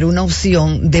encontrar una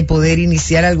opción de poder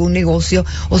iniciar algún negocio,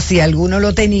 o si alguno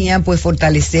lo tenía, pues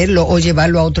fortalecerlo o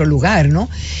llevarlo a otro lugar, ¿no?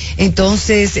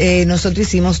 Entonces nosotros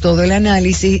hicimos todo el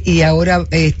análisis y ahora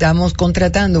estamos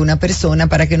contratando una persona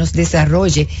para que nos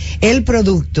desarrolle el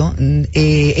producto,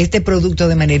 este producto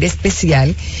de manera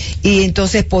especial, y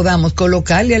entonces podamos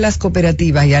colocarle a las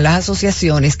cooperativas y a las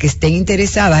asociaciones que estén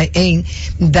interesadas en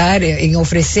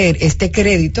ofrecer este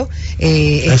crédito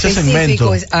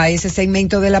específico a ese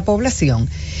segmento de la población.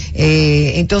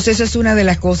 Entonces eso es una de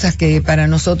las cosas que para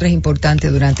nosotros es importante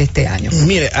durante este año.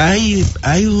 Mire,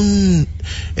 hay un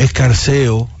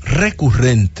escarceo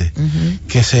recurrente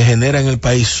que se genera en el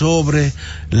país sobre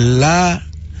la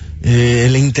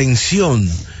intención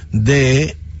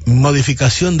de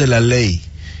modificación de la ley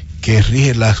que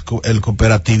rige el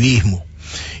cooperativismo.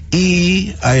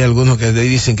 Y hay algunos que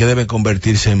dicen que deben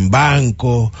convertirse en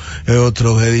banco,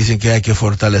 otros que dicen que hay que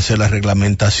fortalecer las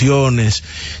reglamentaciones.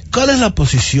 ¿Cuál es la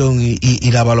posición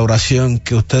y la valoración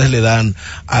que ustedes le dan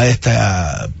a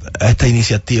esta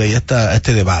iniciativa y a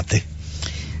este debate?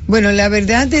 Bueno, la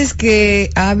verdad es que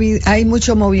hay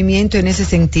mucho movimiento en ese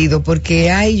sentido, porque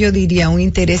hay, yo diría, un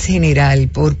interés general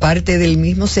por parte del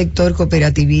mismo sector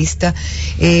cooperativista,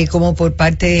 como por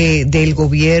parte del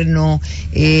gobierno.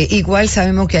 Igual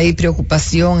sabemos que hay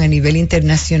preocupación a nivel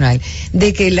internacional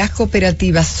de que las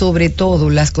cooperativas, sobre todo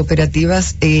las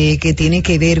cooperativas que tienen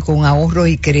que ver con ahorro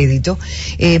y crédito,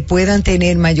 puedan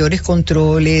tener mayores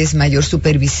controles, mayor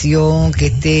supervisión, que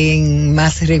estén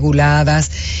más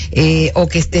reguladas, o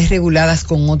que estén reguladas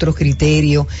con otro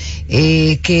criterio,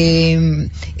 que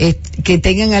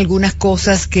tengan algunas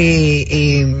cosas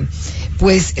que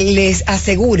pues les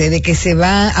asegure de que se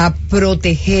va a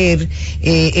proteger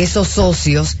esos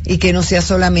socios y que no sea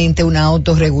solamente una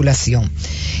autorregulación.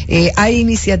 Hay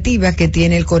iniciativas que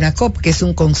tiene el CONACOP, que es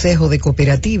un consejo de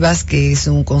cooperativas, que es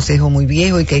un consejo muy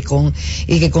viejo y que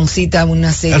concita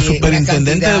una serie de... El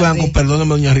superintendente de banco, perdóname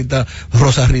doña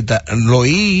Rosa Rita, lo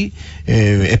oí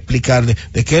explicar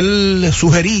de que él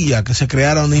sugería que se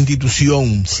creara una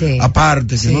institución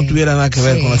aparte, que no tuviera nada que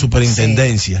ver con la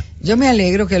superintendencia. Yo me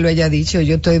alegro que lo haya dicho, dicho,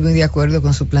 yo estoy muy de acuerdo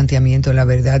con su planteamiento, la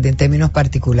verdad, en términos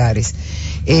particulares.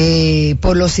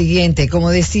 Por lo siguiente,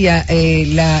 como decía,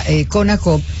 la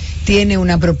CONACOP tiene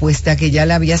una propuesta que ya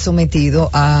la había sometido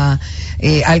al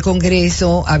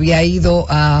Congreso, había ido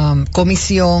a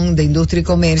Comisión de Industria y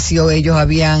Comercio, ellos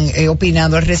habían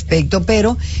opinado al respecto,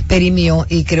 pero perimió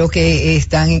y creo que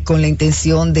están con la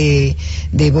intención de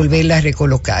volverla a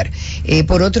recolocar.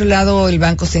 Por otro lado, el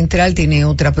Banco Central tiene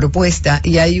otra propuesta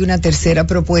y hay una tercera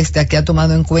propuesta que ha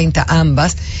tomado en cuenta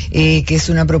ambas, que es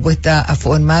una propuesta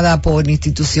formada por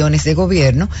instituciones de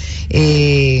gobierno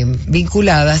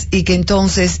vinculadas y que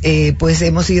entonces pues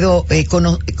hemos ido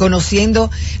conociendo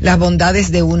las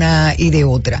bondades de una y de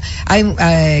otra.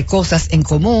 Hay cosas en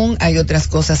común, hay otras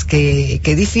cosas que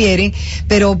difieren,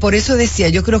 pero por eso decía,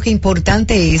 yo creo que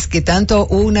importante es que tanto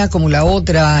una como la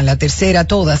otra, la tercera,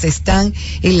 todas están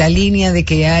en la línea de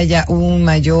que haya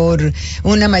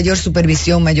una mayor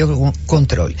supervisión, mayor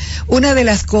control. Una de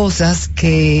las cosas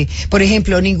que, por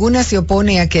ejemplo, ninguna se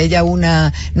opone a que haya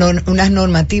unas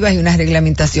normativas y unas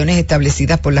reglamentaciones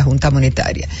establecidas por la Junta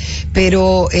Monetaria.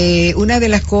 Pero una de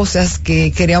las cosas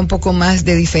que crea un poco más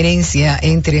de diferencia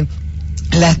entre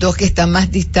las dos que están más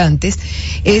distantes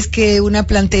es que una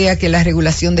plantea que la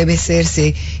regulación debe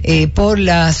hacerse por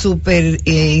la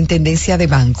superintendencia de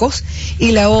bancos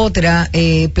y la otra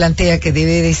plantea que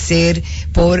debe de ser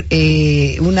por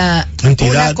una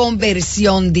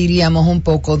conversión, diríamos un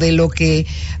poco, de lo que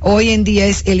hoy en día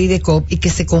es el IDECOP y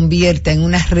que se convierta en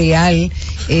una real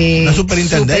una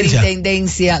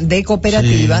superintendencia de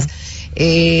cooperativas. Sí.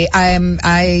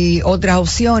 Hay otras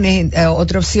opciones,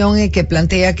 otra opción es que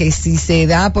plantea que si se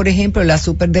da, por ejemplo, la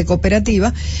super de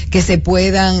cooperativa, que se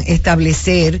puedan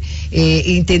establecer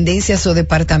intendencias o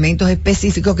departamentos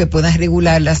específicos que puedan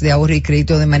regularlas de ahorro y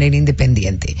crédito de manera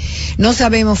independiente. No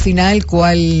sabemos final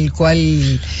cuál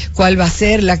va a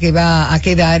ser la que va a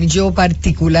quedar. Yo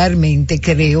particularmente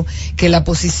creo que la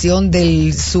posición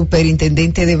del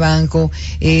superintendente de banco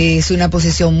es una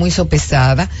posición muy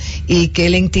sopesada y que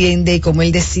él entiende, como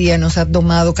él decía, nos ha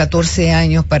tomado 14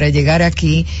 años para llegar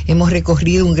aquí, hemos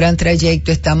recorrido un gran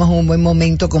trayecto, estamos en un buen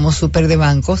momento como super de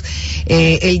bancos.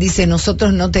 Él dice,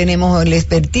 nosotros no tenemos la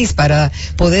expertise para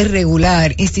poder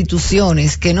regular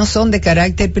instituciones que no son de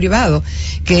carácter privado,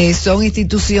 que son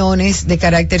instituciones de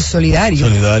carácter solidario.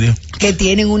 Que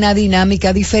tienen una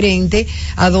dinámica diferente,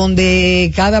 a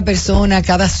donde cada persona,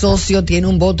 cada socio tiene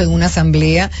un voto en una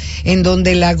asamblea, en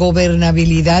donde la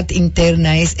gobernabilidad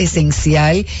interna es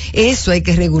esencial. Eso hay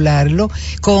que regularlo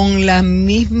con la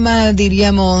misma,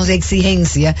 diríamos,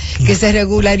 exigencia que se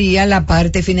regularía la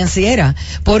parte financiera,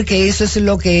 porque eso es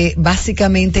lo que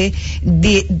básicamente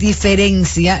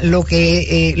diferencia lo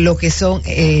que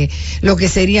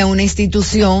sería una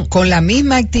institución con la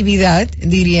misma actividad,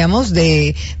 diríamos,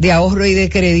 de ahorro y de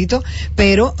crédito,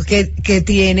 pero que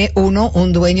tiene uno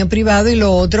un dueño privado y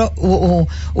lo otro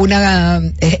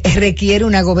requiere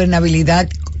una gobernabilidad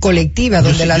colectiva,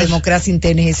 donde la democracia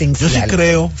interna es esencial. Yo sí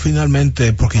creo,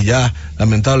 finalmente, porque ya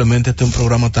lamentablemente este es un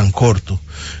programa tan corto,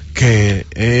 que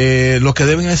lo que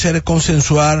deben hacer es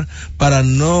consensuar para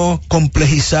no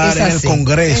complejizar en el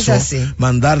Congreso,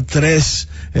 mandar 3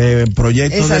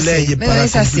 proyectos de leyes para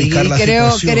complicar la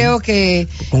situación. Creo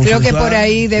que por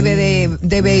ahí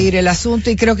debe ir el asunto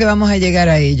y creo que vamos a llegar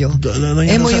a ello.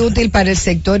 Es muy útil para el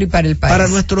sector y para el país. Para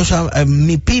nuestros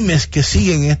MIPYMES que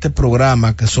siguen este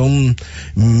programa, que son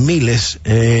miles,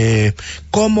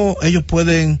 ¿cómo ellos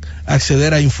pueden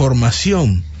acceder a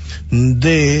información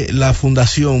de la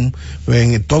fundación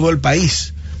en todo el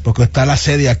país? Porque está la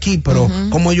sede aquí, pero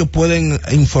 ¿cómo ellos pueden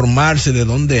informarse de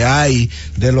dónde hay,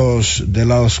 de los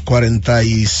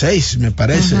 46, me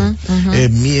parece,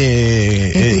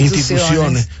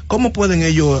 instituciones? ¿Cómo pueden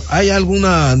ellos? ¿Hay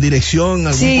alguna dirección,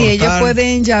 algún portal? Ellos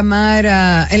pueden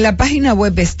llamar en la página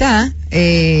web está,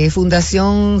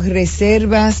 Fundación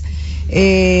Reservas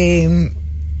del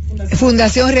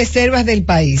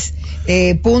País,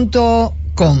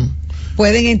 .com.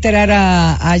 Pueden entrar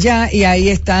allá y ahí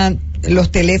están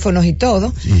los teléfonos y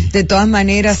todo. De todas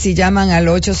maneras, si llaman al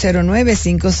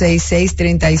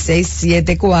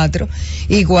 809-566-3674,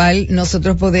 igual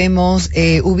nosotros podemos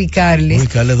ubicarles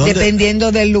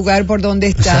dependiendo del lugar por donde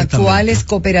está, cuáles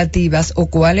cooperativas o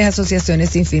cuáles asociaciones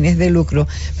sin fines de lucro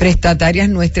prestatarias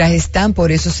nuestras están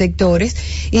por esos sectores,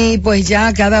 y pues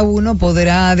ya cada uno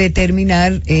podrá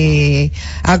determinar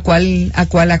a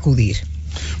cuál acudir.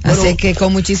 Bueno, así que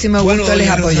con muchísimo gusto les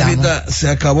apoyamos. Rosarita, se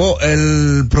acabó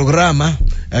el programa.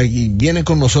 Y viene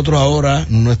con nosotros ahora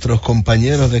nuestros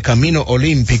compañeros de Camino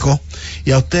Olímpico,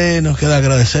 y a usted nos queda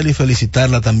agradecerle y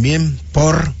felicitarla también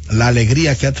por la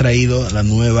alegría que ha traído la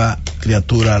nueva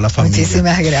criatura a la familia.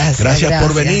 Muchísimas gracias. Gracias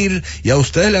por venir, y a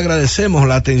ustedes le agradecemos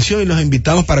la atención y los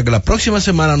invitamos para que la próxima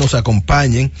semana nos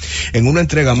acompañen en una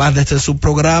entrega más de este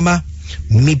subprograma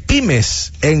Mi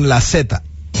Pymes en la Z.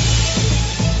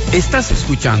 Estás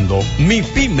escuchando Mi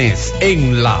Pymes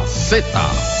en la Z.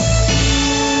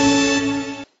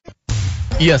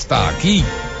 Y hasta aquí,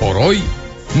 por hoy,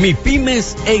 Mi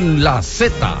Pymes en la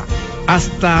Z.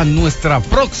 Hasta nuestra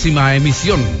próxima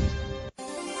emisión.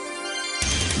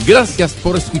 Gracias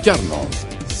por escucharnos.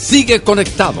 Sigue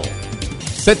conectado.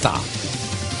 Z